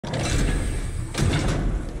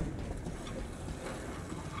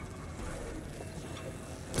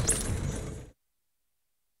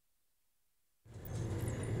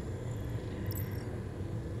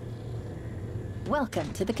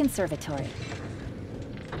Welcome to the conservatory.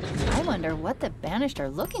 I wonder what the Banished are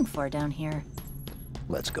looking for down here.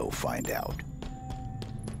 Let's go find out.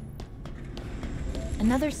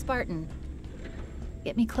 Another Spartan.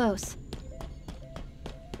 Get me close.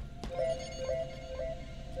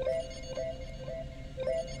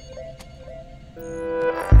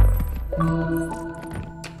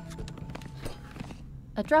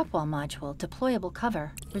 A drop wall module, deployable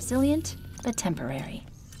cover. Resilient, but temporary.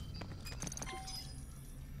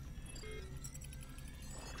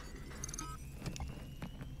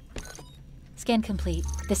 Scan complete.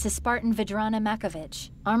 This is Spartan Vidrana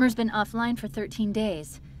Makovich. Armor's been offline for 13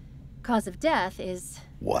 days. Cause of death is...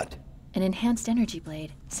 What? An enhanced energy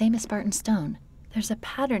blade, same as Spartan Stone. There's a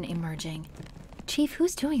pattern emerging. Chief,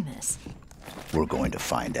 who's doing this? We're going to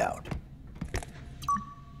find out.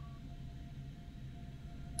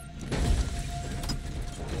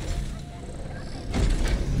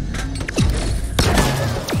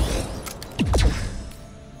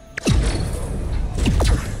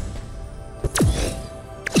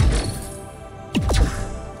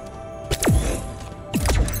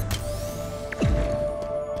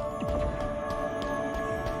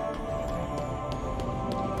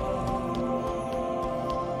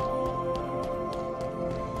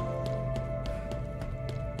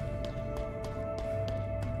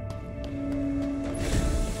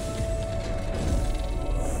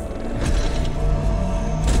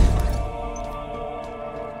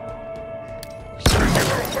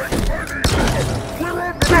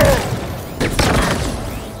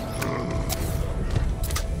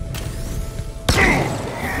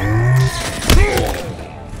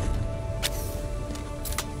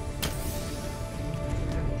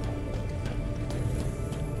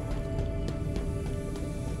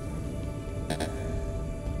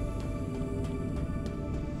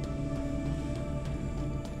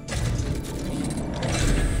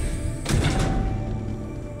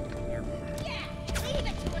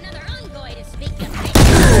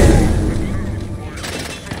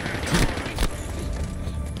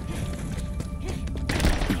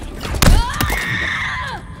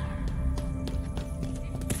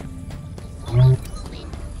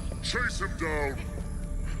 Chase him down!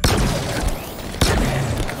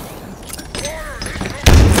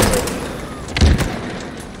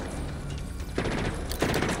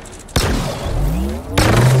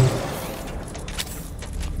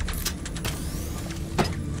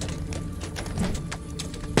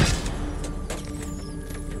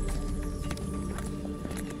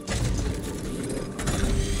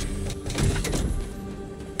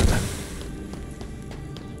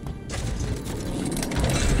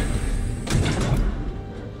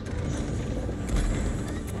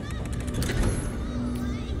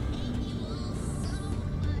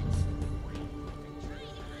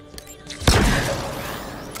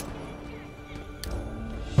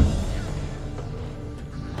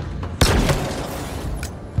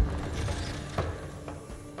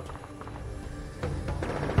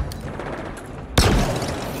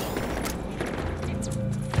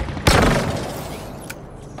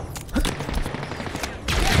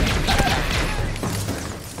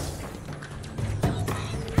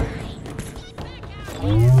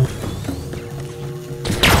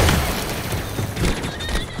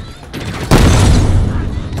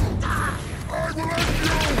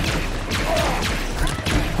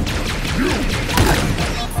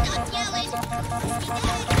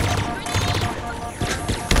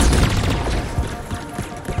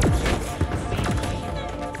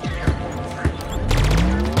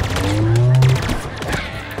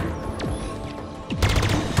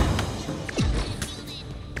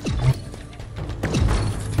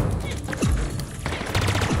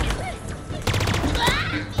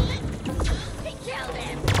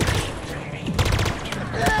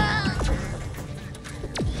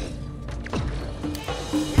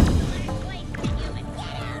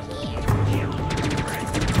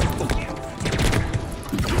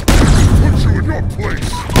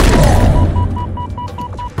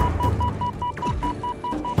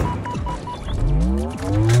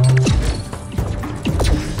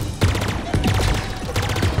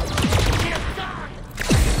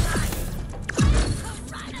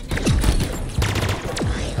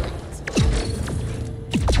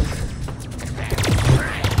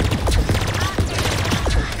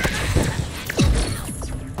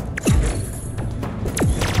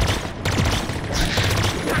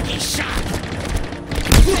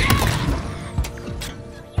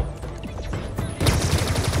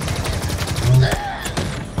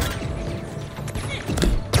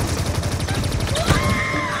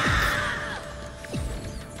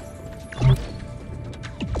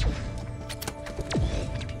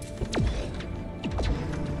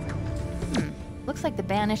 looks like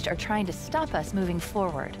the Banished are trying to stop us moving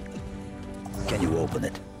forward. Can you open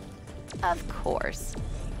it? Of course.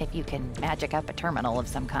 If you can magic up a terminal of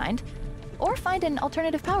some kind. Or find an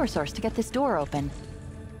alternative power source to get this door open.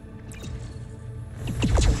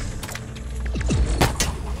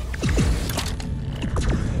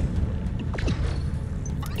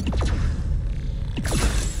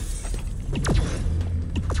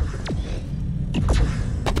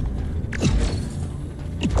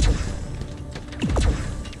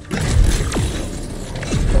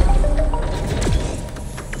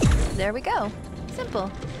 There we go.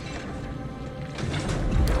 Simple.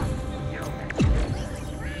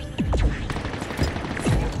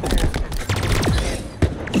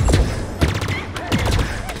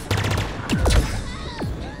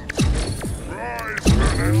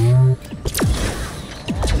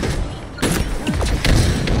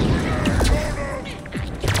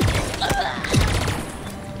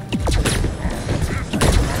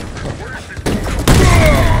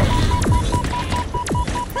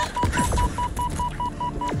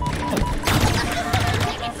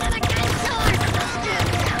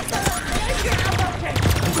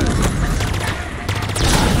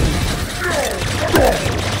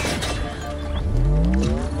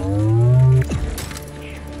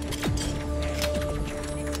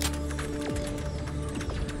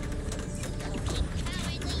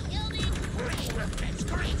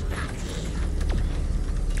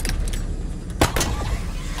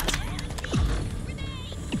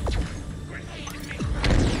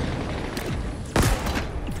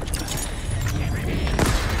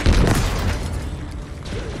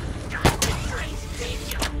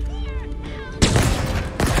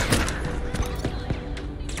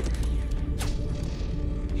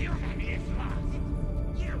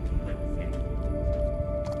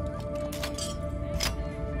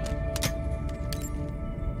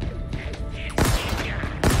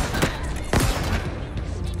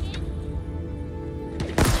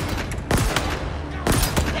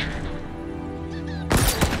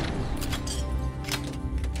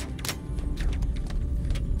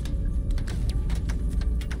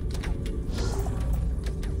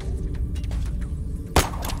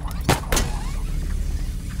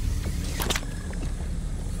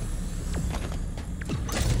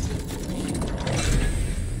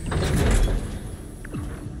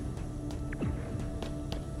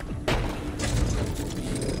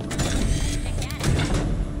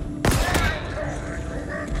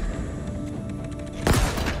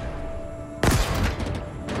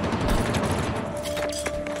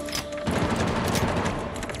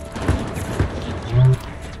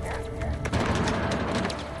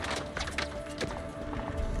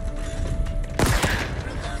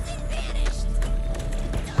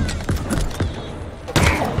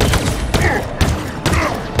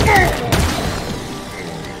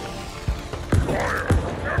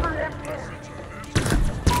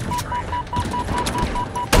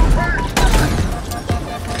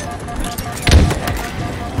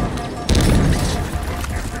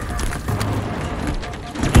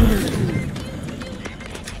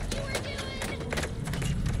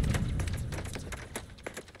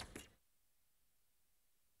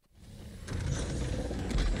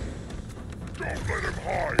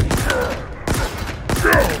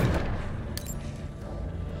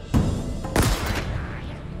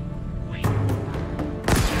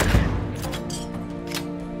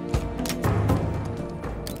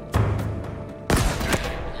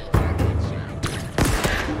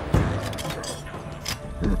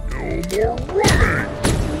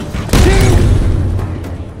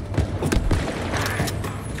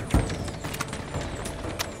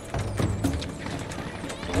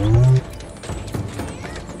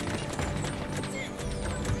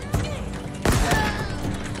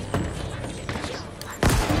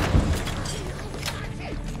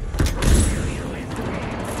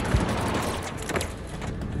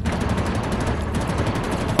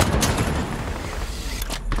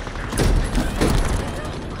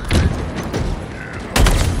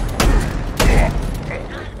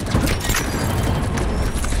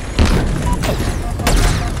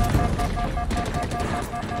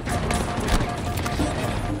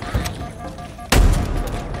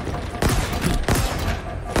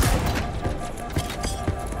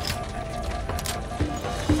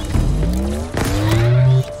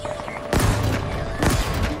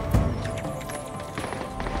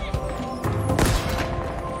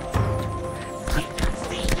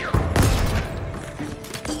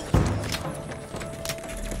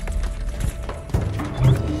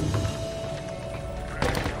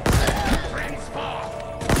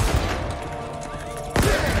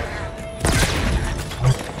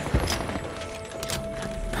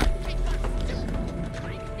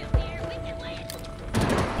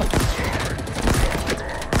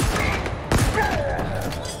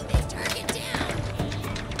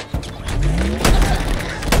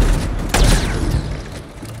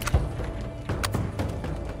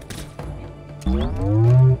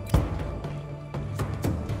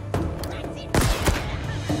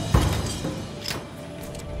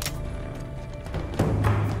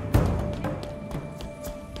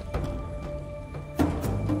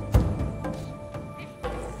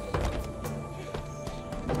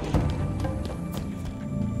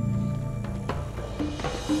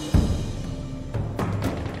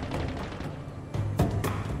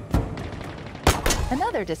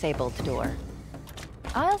 Another disabled door.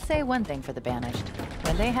 I'll say one thing for the Banished.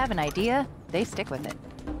 When they have an idea, they stick with it.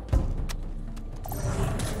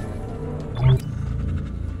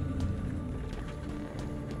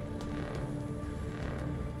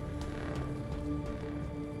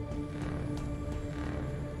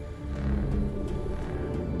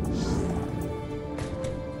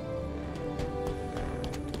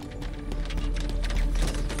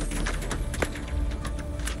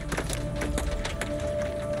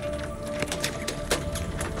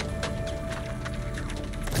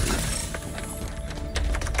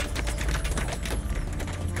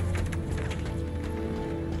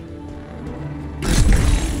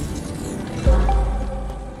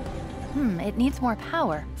 It needs more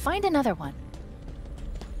power. Find another one.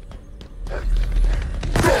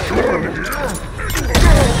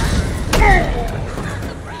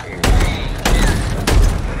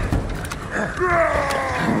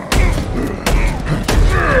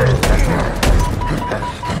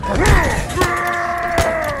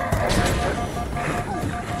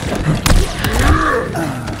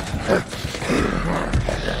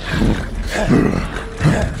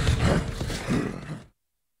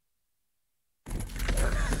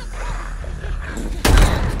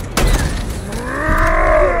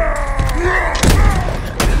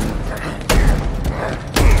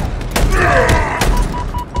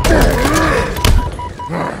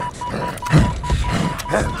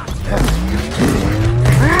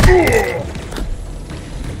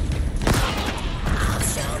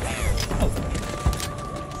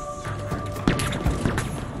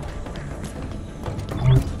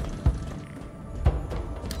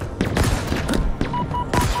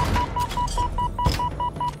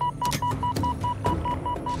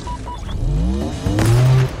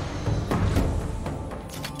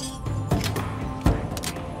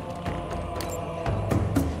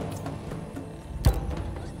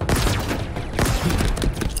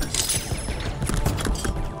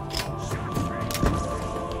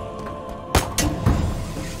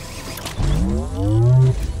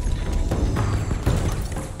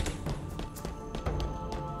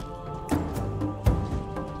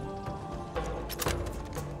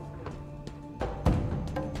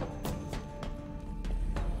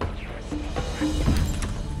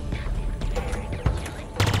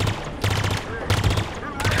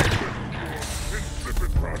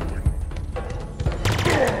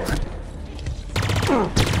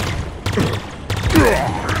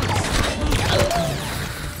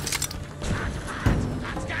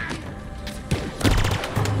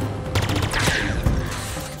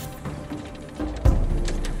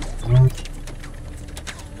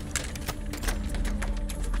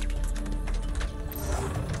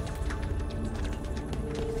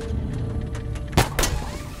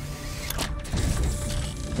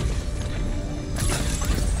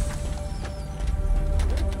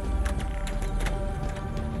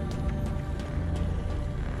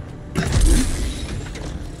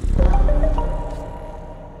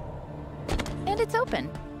 It's open.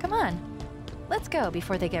 Come on. Let's go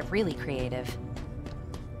before they get really creative.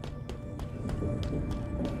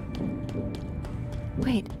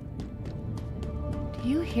 Wait. Do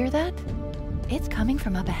you hear that? It's coming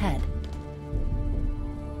from up ahead.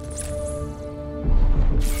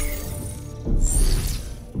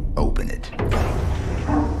 Open it.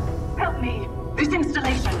 Help me! This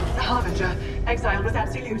installation, the Harbinger, exile was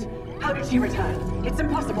absolute. How did she return? It's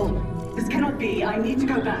impossible. This cannot be. I need to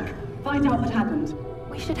go back. Find out what happened.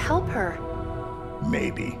 We should help her.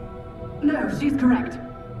 Maybe. No, she's correct.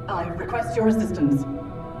 I request your assistance.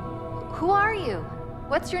 Who are you?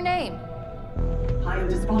 What's your name? I am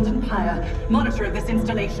Despondent Pyre, monitor of this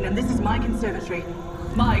installation, and this is my conservatory.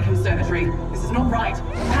 My conservatory. This is not right.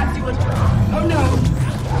 Perhaps you would... Oh no!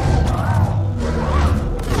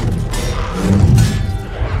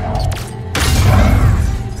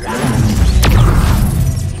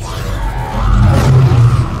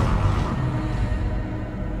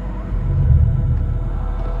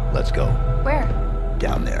 Let's go. Where?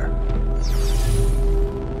 Down there.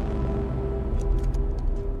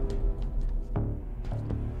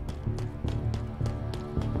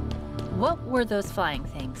 What were those flying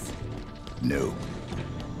things? New.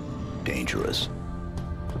 Dangerous.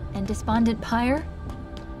 And Despondent Pyre?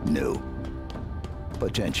 New.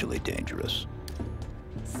 Potentially dangerous.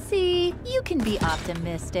 See, you can be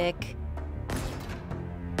optimistic.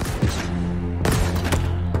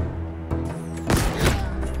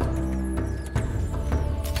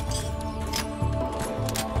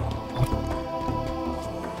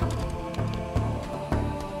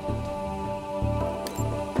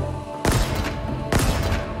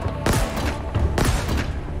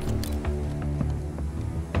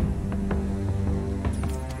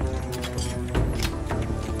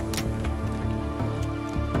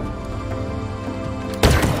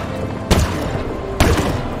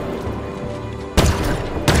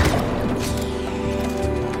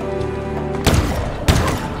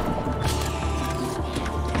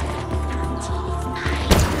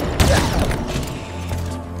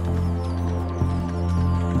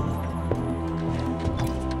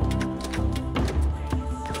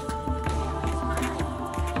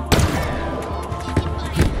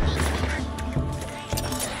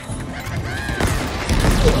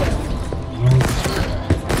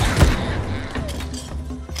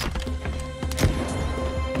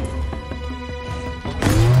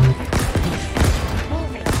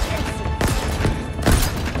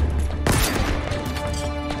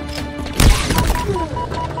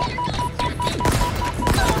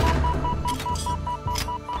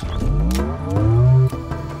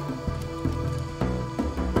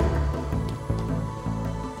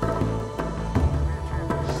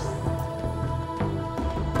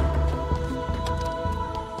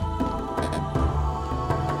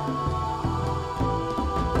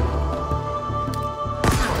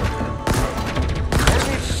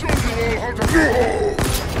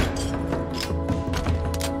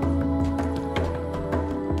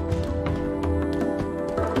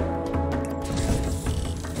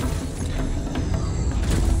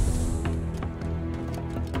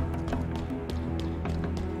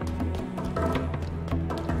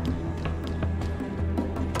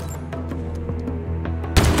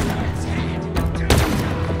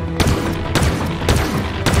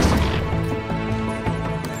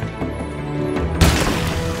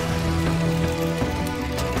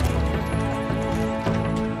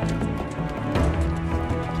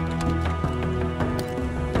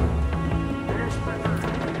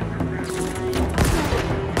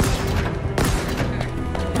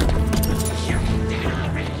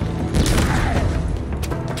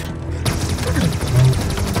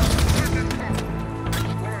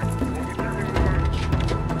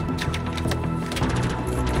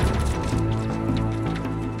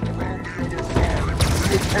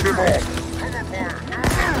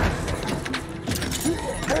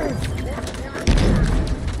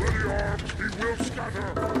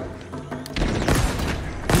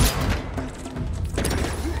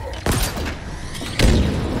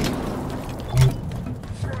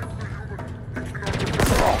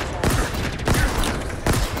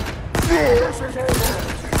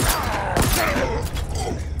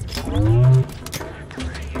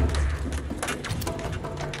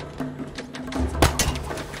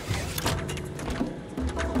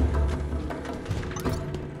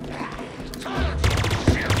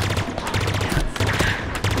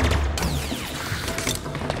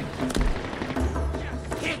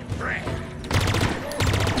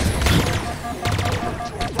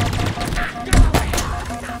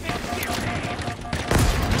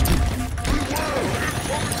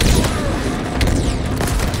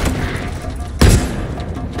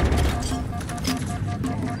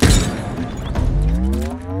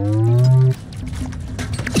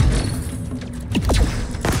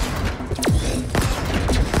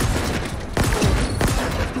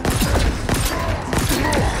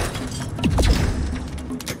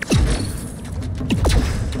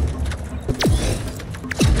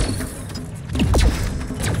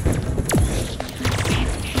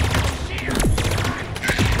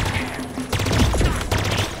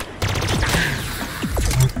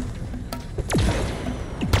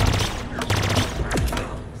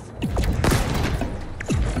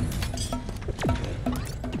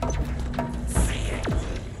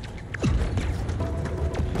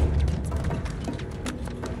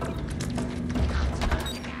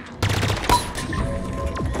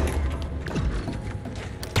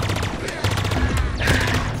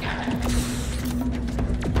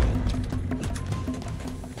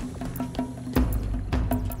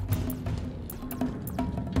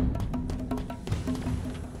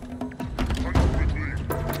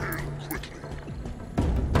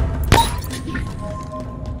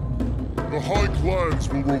 The High Clans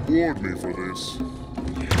will reward me for this.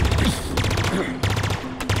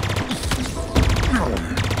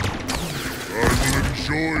 I will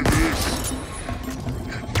enjoy this.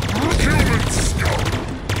 Human scum!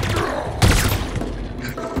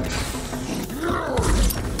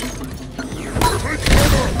 Take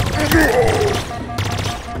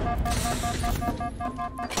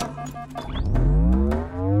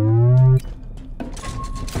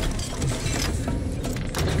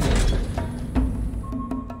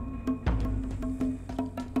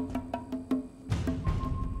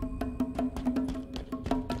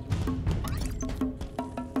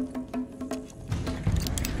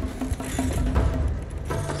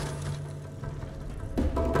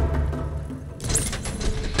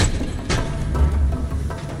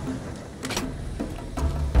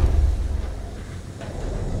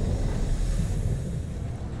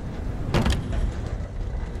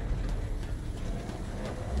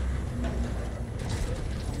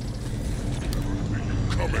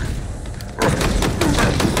cover!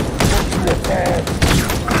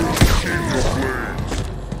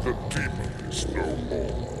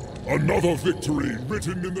 Another victory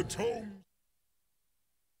written in the tomes.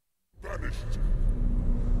 Vanished.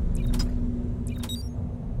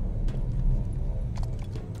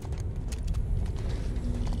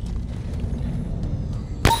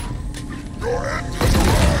 Your end has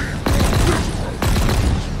arrived.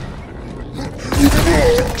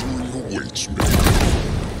 Victory awaits me.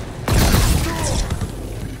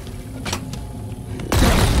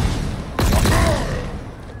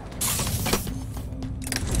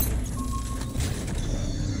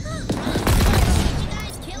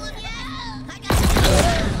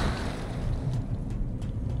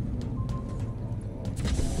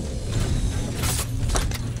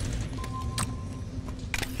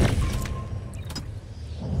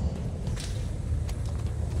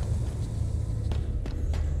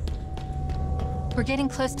 We're getting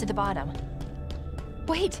close to the bottom.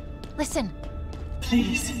 Wait! Listen!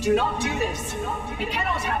 Please, do not do this. It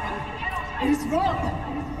cannot happen. It is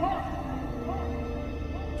wrong.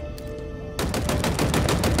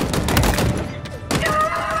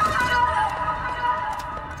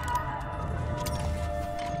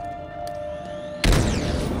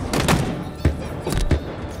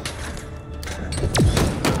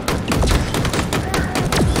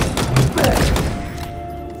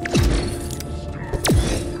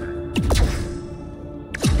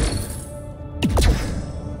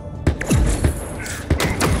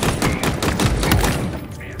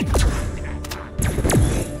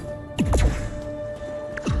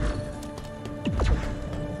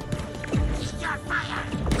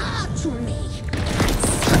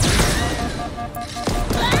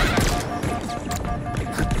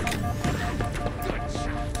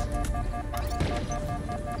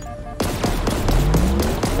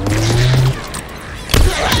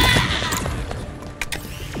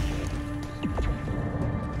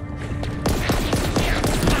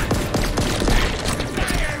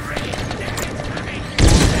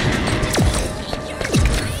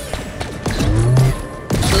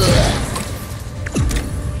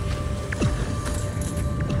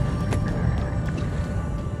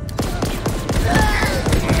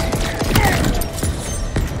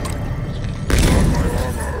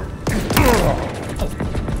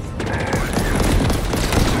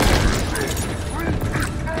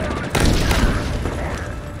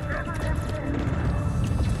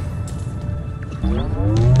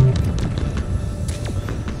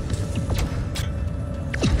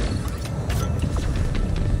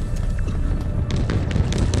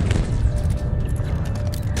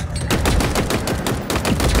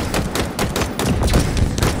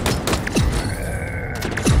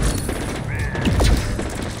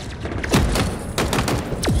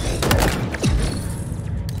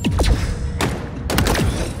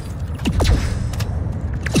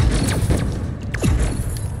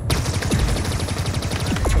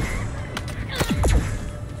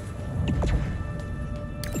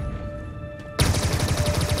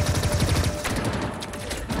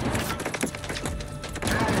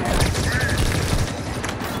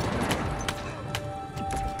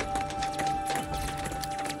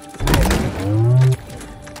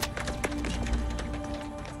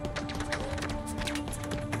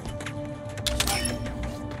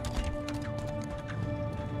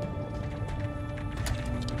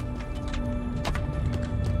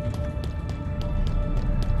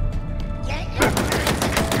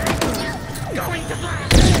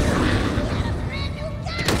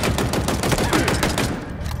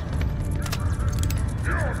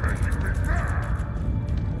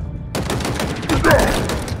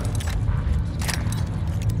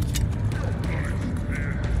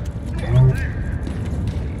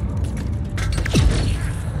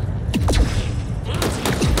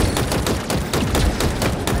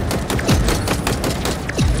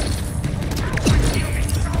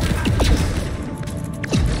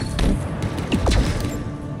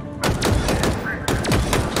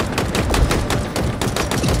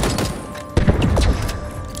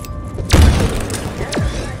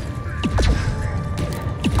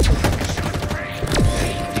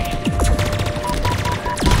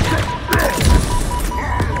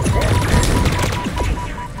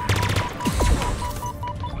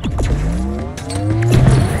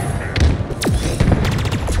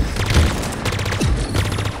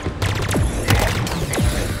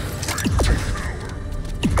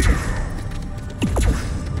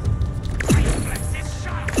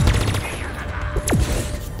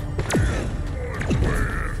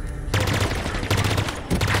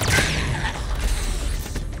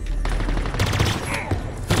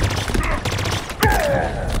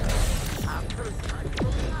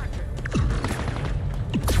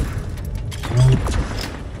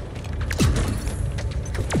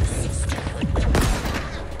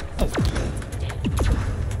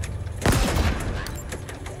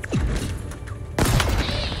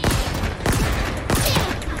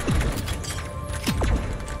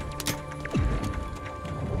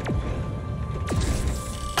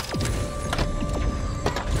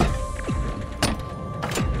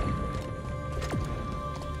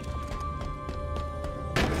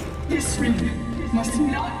 This ring must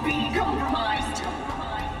not be compromised.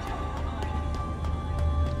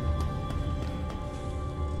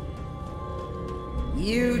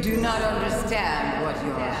 You do not understand what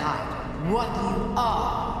you're hiding, what you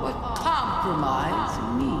are, what compromise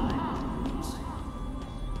means.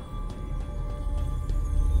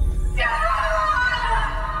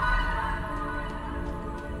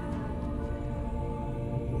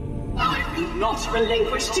 I will not not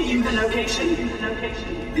relinquish to you the location.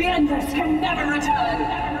 The Endless can never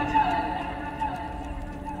return.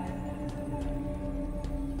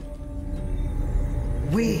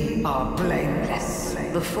 We are blameless.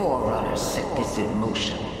 The Forerunners set this in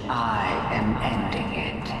motion. I am ending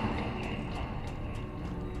it.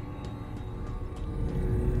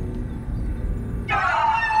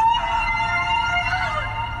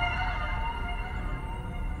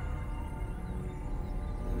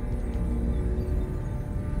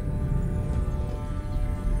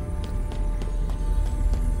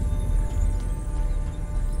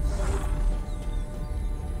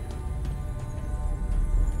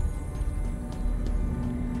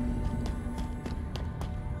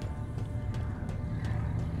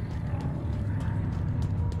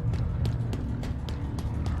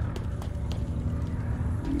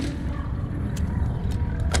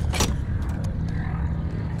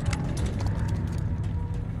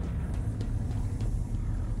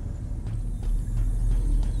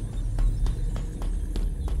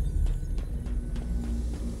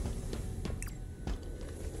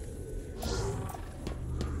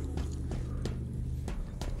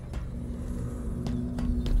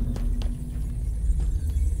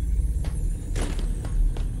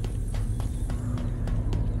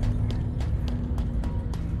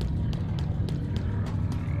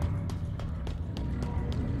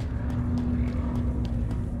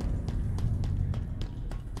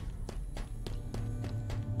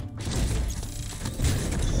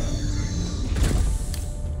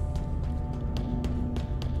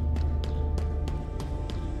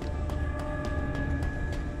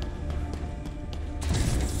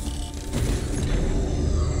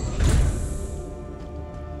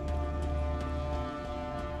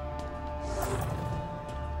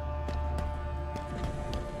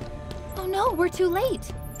 Oh no, we're too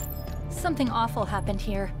late! Something awful happened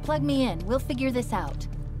here. Plug me in, we'll figure this out.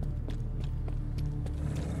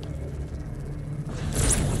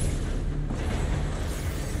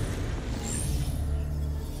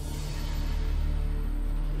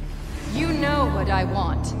 You know what I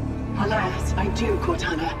want. Alas, I do,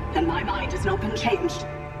 Cortana, and my mind has not been changed.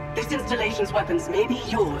 This installation's weapons may be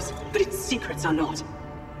yours, but its secrets are not.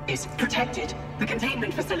 It's protected, the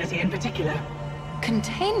containment facility in particular.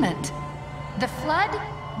 Containment? The Flood?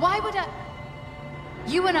 Why would I...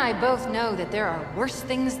 You and I both know that there are worse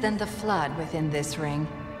things than the Flood within this ring.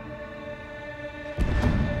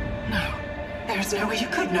 No, there's no way you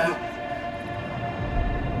could know.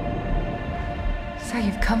 So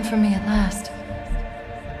you've come for me at last.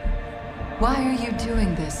 Why are you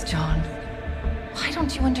doing this, John? Why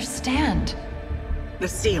don't you understand? The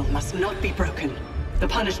seal must not be broken. The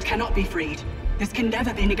punished cannot be freed. This can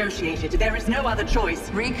never be negotiated. There is no other choice.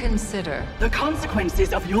 Reconsider. The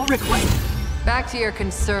consequences of your request. Back to your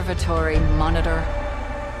conservatory, Monitor.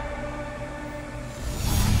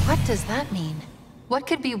 What does that mean? What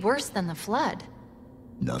could be worse than the Flood?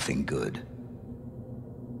 Nothing good.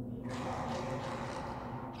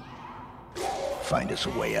 Find us a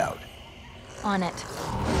way out. On it.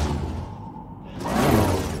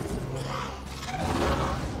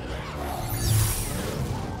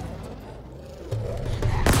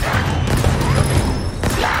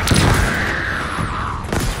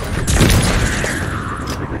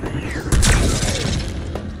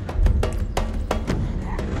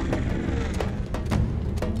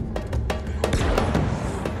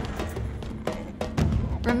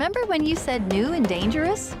 Remember when you said new and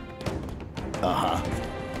dangerous? Uh-huh.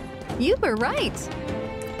 You were right.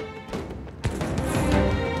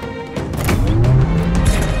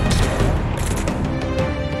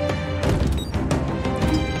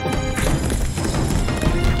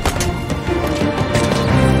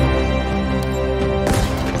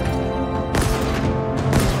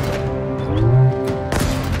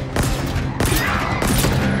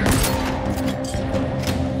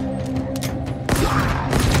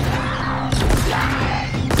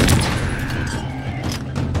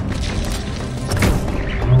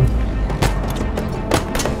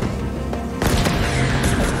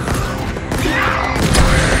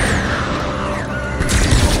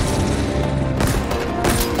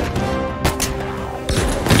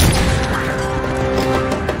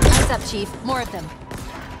 Chief, more of them.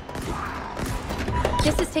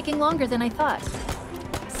 This is taking longer than I thought.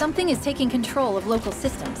 Something is taking control of local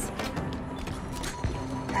systems.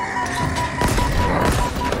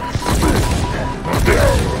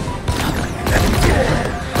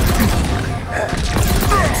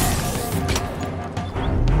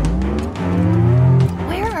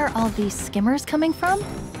 Where are all these skimmers coming from?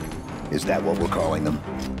 Is that what we're calling them?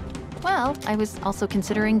 Well, I was also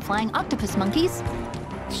considering flying octopus monkeys.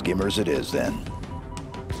 Skimmers it is, then.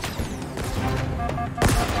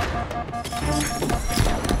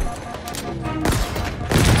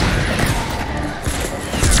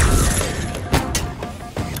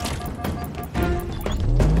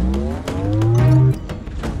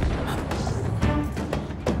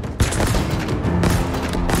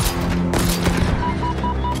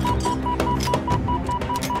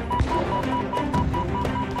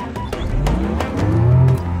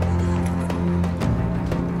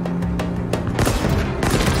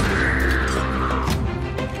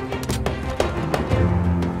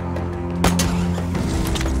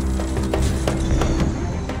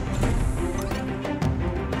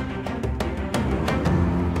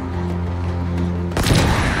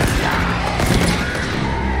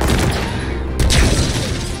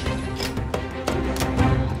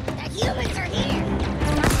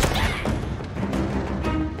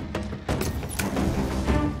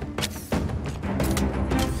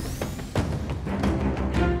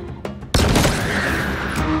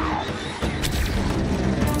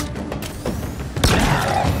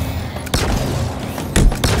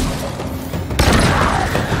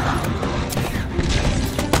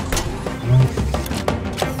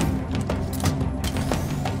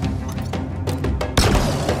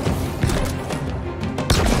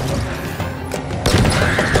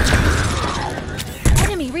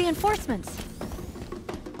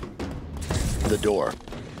 door.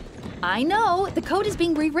 I know! The code is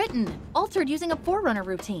being rewritten, altered using a Forerunner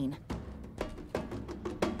routine.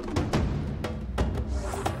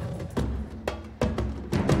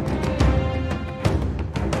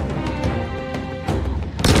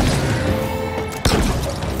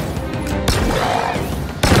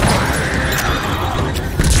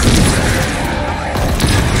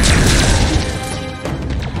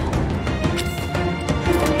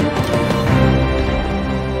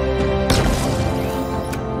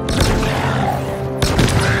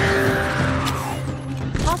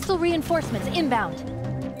 Reinforcements inbound.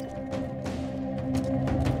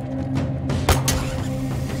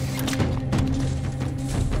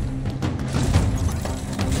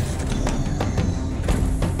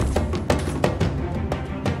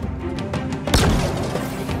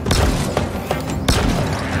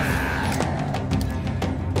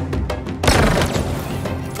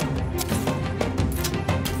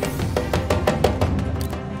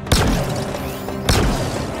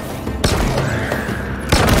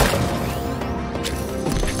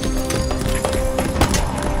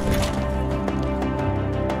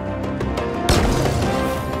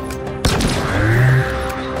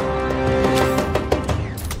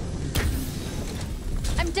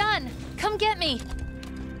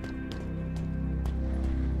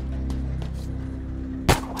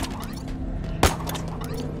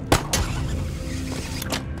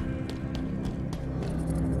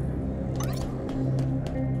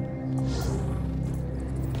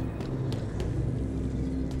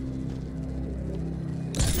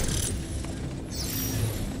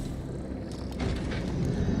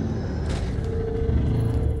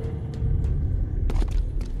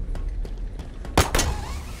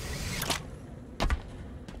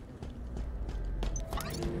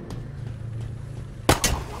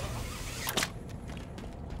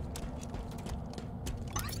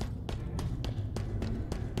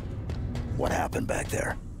 What happened back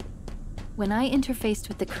there? When I interfaced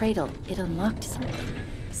with the cradle, it unlocked something.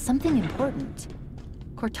 Something important.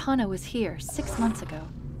 Cortana was here 6 months ago.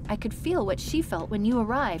 I could feel what she felt when you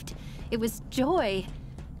arrived. It was joy,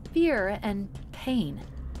 fear, and pain.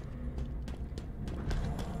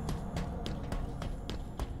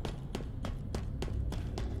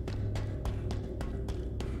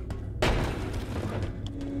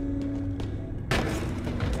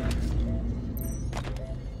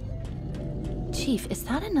 Chief, is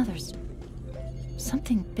that another...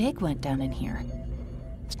 Something big went down in here.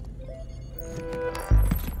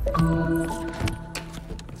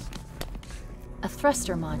 A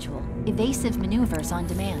thruster module. Evasive maneuvers on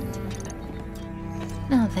demand.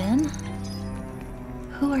 Now then,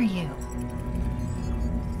 who are you?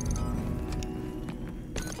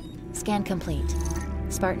 Scan complete.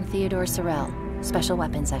 Spartan Theodore Sorrell, special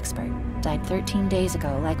weapons expert. Died 13 days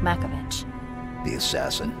ago, like Makovich. The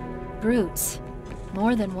assassin? Brutes.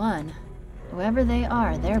 More than one. Whoever they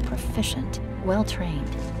are, they're proficient,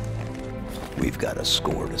 well-trained. We've got a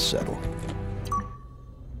score to settle.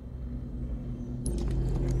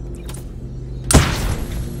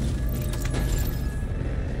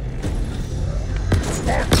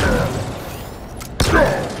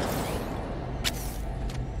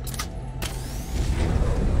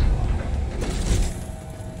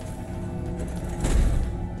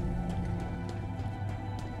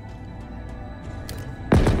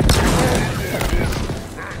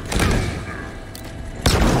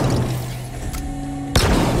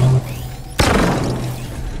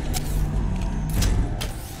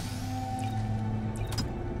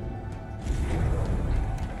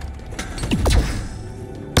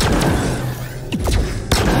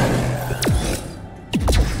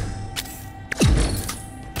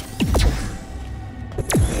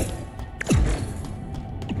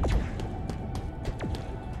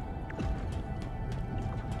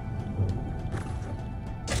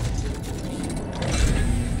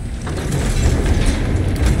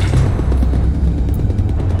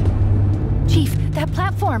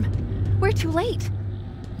 We're too late.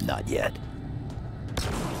 Not yet.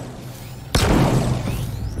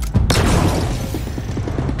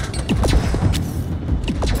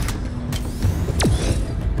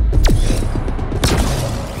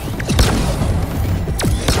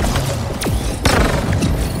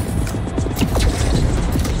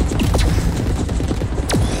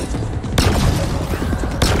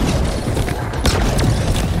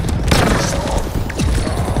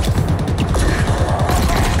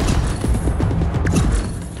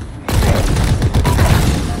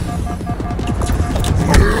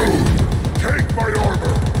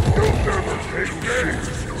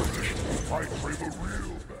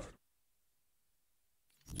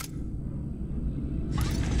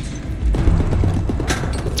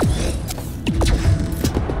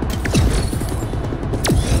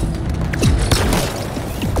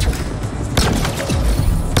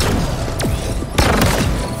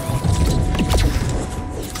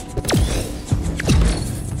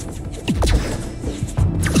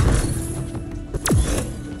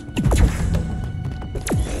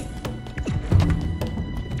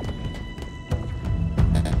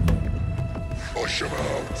 him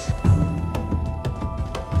out.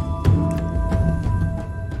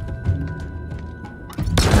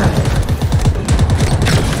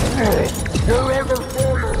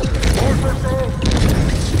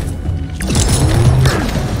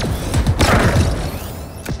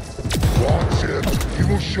 Watch him. He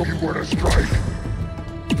will show you where to strike.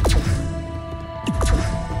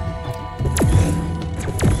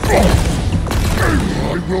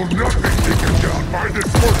 I will not be taken down by this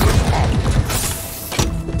worthless pop.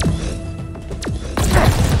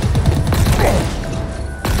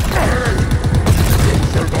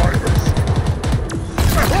 Survivors.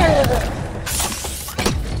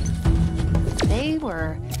 They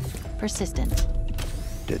were persistent.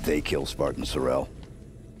 Did they kill Spartan Sorrel?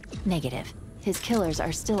 Negative. His killers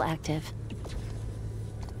are still active.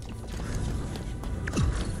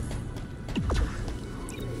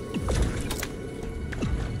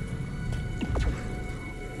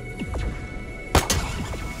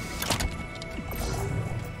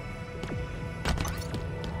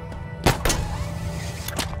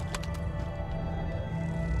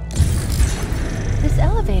 This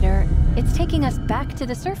elevator, it's taking us back to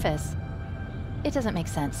the surface. It doesn't make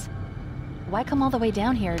sense. Why come all the way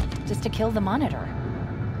down here just to kill the monitor?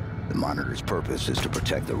 The monitor's purpose is to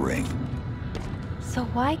protect the ring. So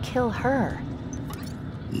why kill her?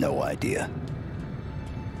 No idea.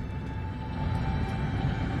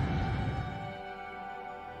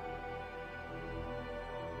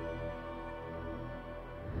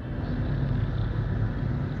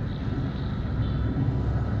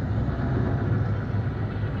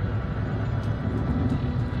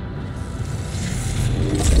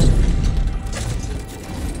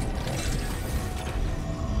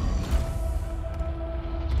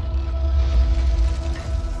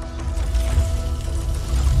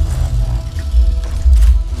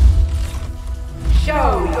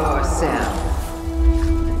 Show yourself.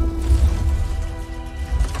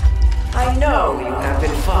 I know you have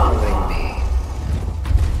been following me.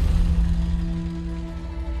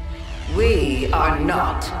 We are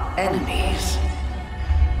not enemies.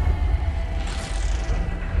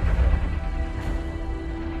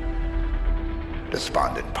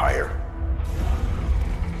 Despondent pyre.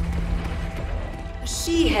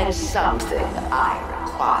 She had something I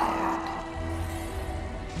required.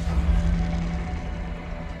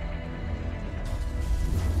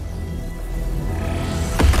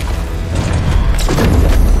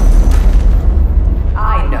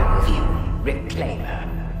 I know of you, Reclaimer.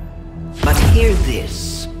 But hear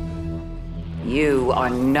this. You are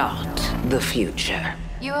not the future.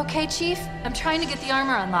 You okay, Chief? I'm trying to get the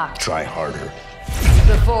armor unlocked. Try harder.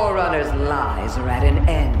 The Forerunner's lies are at an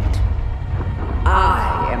end.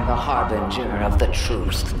 I am the harbinger of the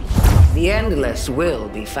truth. The Endless will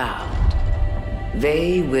be found.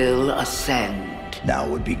 They will ascend. Now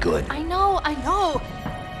would be good. I know, I know.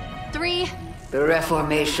 3, The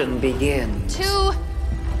Reformation begins. 2,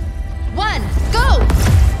 1, go!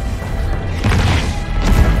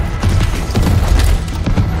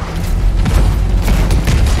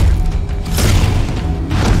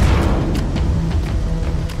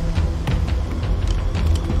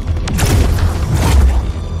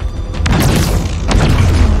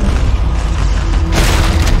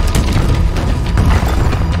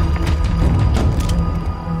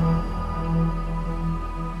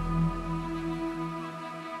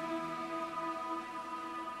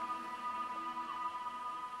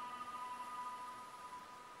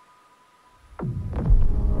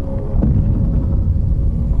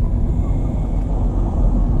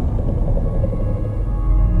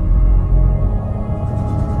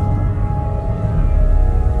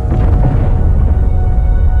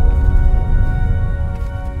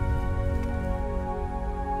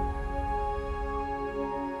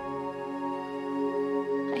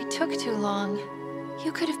 Took too long.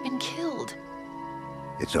 You could have been killed.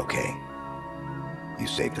 It's okay. You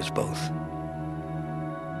saved us both.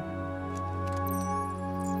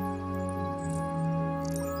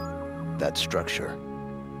 That structure.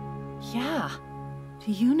 Yeah.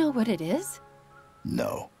 Do you know what it is?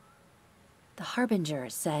 No. The Harbinger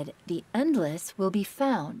said the Endless will be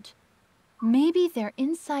found. Maybe they're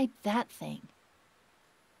inside that thing.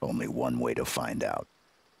 Only one way to find out.